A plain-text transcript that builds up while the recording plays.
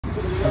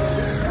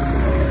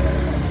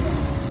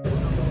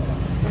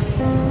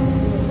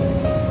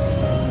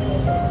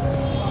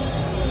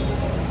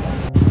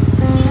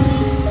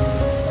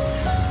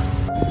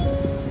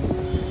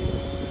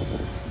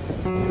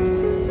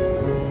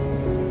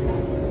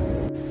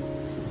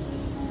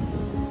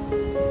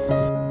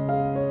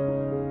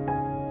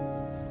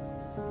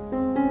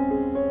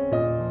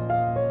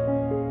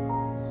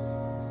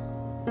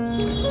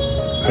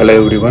Hello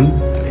everyone,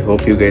 I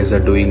hope you guys are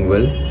doing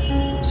well.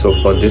 So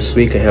for this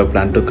week I have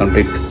planned to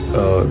complete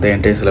the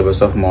entire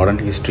syllabus of modern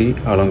history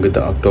along with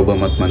the October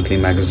monthly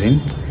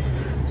magazine.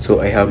 So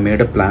I have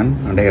made a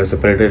plan and I have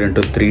separated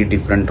into 3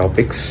 different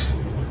topics.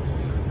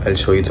 I'll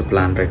show you the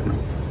plan right now.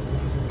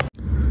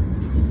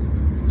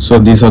 So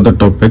these are the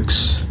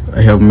topics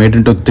I have made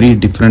into 3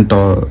 different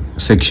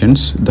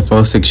sections. The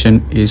first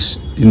section is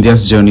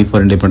India's journey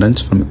for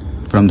independence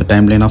from the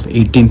timeline of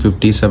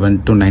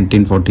 1857 to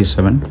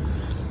 1947.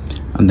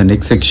 And the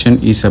next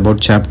section is about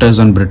chapters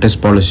on British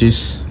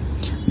policies,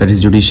 that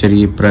is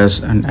judiciary, press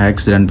and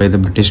acts done by the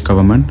British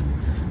government.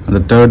 And the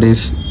third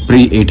is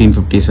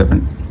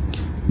pre-1857,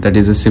 that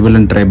is the civil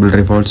and tribal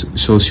revolts,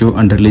 socio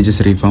and religious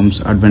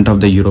reforms, advent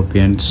of the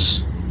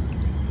Europeans.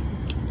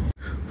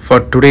 For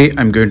today,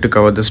 I'm going to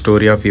cover the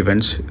story of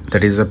events,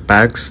 that is the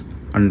pacts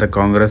and the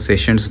Congress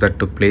sessions that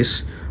took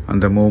place,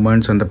 and the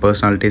movements and the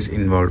personalities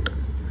involved.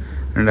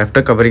 And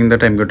after covering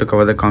that, I'm going to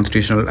cover the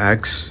constitutional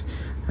acts.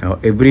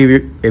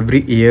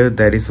 Every year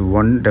there is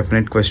one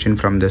definite question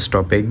from this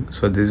topic,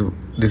 so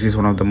this is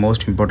one of the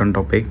most important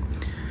topic,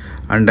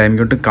 and I'm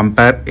going to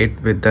compare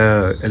it with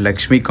the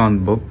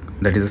Lakshmikant book,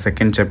 that is the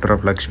second chapter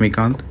of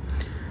Lakshmikant,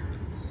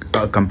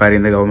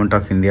 comparing the Government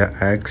of India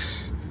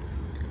acts,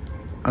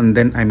 and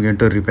then I'm going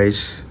to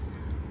revise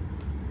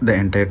the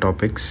entire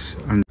topics.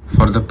 And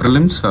for the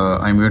prelims,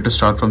 I'm going to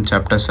start from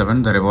chapter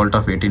 7, the revolt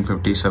of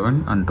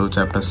 1857, and to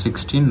chapter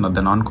 16,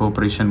 the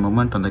non-cooperation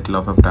movement and the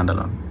Khilaf of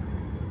Tandalan.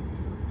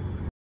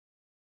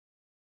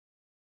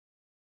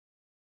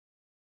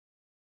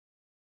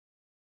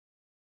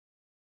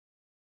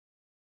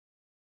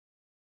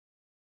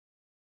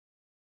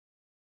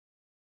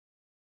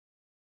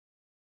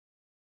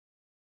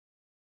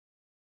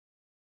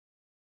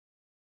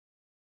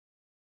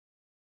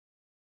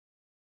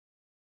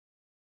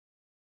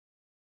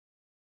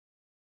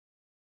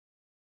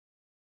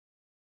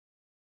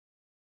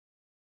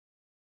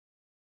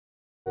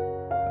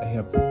 I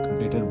have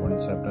completed one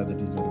chapter, that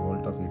is the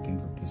revolt of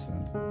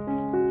 1857.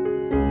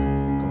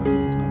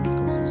 Covering economic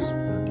causes,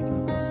 political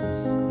causes,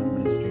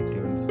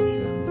 administrative and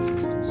social and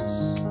religious causes,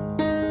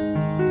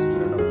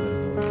 spread of the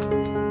revolt,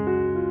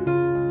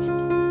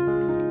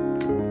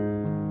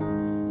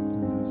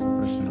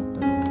 suppression of the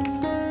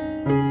revolt,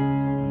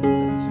 and the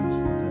reasons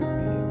for the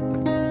failure of the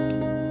revolt.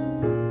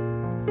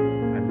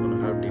 I'm going to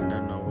have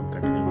dinner now and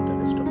continue with the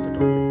rest of the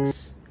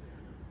topics.